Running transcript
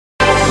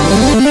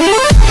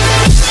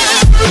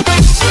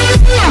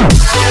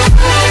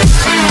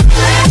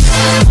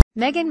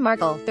Meghan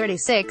Markle,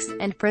 36,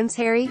 and Prince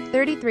Harry,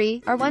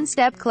 33, are one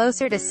step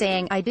closer to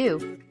saying "I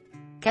do."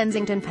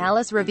 Kensington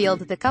Palace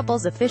revealed the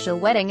couple's official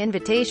wedding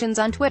invitations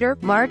on Twitter,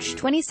 March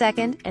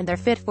 22, and they're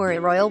fit for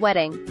a royal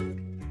wedding.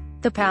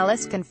 The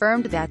palace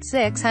confirmed that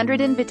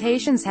 600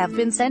 invitations have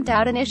been sent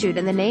out and issued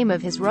in the name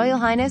of His Royal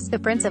Highness the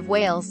Prince of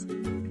Wales.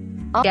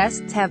 All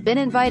guests have been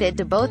invited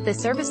to both the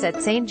service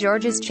at St.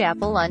 George's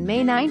Chapel on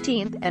May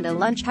 19 and a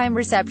lunchtime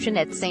reception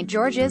at St.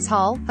 George's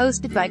Hall,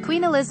 hosted by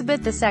Queen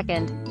Elizabeth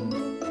II.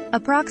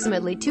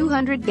 Approximately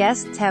 200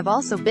 guests have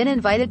also been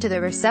invited to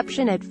the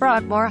reception at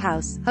Frogmore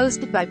House,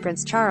 hosted by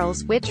Prince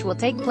Charles, which will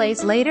take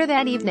place later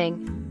that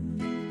evening.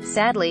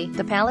 Sadly,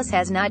 the palace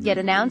has not yet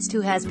announced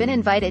who has been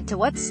invited to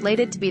what's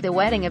slated to be the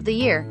wedding of the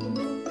year.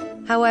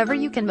 However,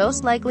 you can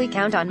most likely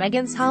count on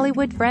Meghan's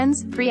Hollywood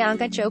friends,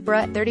 Priyanka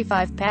Chopra,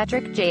 35,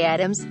 Patrick J.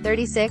 Adams,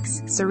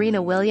 36,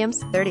 Serena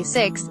Williams,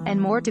 36,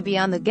 and more to be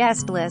on the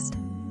guest list.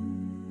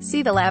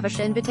 See the lavish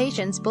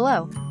invitations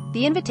below.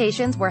 The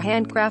invitations were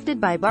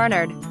handcrafted by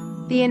Barnard.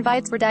 The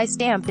invites were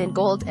die-stamped in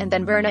gold and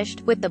then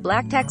burnished, with the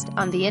black text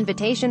on the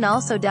invitation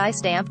also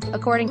die-stamped,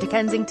 according to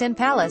Kensington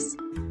Palace.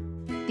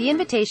 The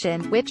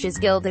invitation, which is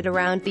gilded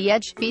around the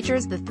edge,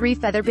 features the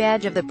three-feather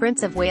badge of the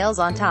Prince of Wales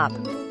on top.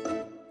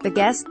 The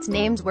guests'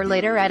 names were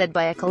later added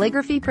by a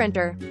calligraphy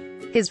printer.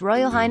 His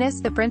Royal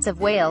Highness the Prince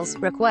of Wales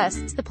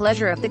requests the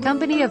pleasure of the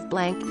company of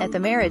blank at the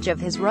marriage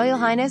of His Royal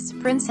Highness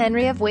Prince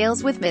Henry of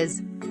Wales with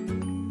Ms.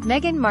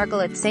 Meghan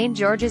Markle at St.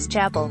 George's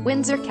Chapel,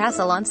 Windsor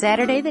Castle on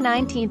Saturday the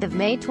 19th of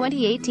May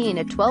 2018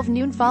 at 12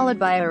 noon, followed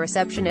by a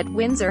reception at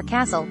Windsor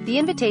Castle, the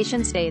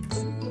invitation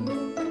states.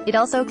 It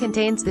also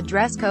contains the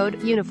dress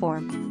code,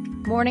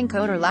 uniform, morning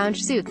coat or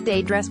lounge suit,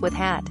 day dress with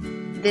hat.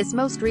 This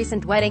most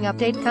recent wedding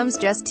update comes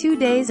just 2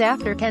 days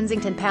after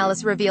Kensington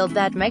Palace revealed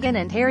that Meghan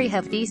and Harry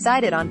have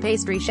decided on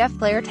pastry chef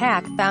Claire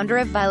Tack, founder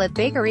of Violet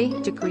Bakery,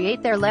 to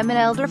create their lemon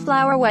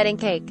elderflower wedding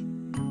cake.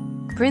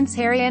 Prince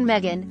Harry and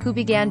Meghan, who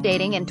began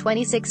dating in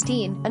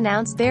 2016,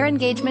 announced their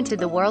engagement to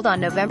the world on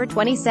November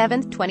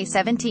 27,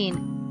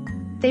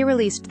 2017. They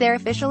released their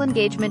official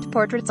engagement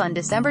portraits on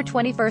December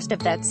 21 of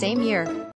that same year.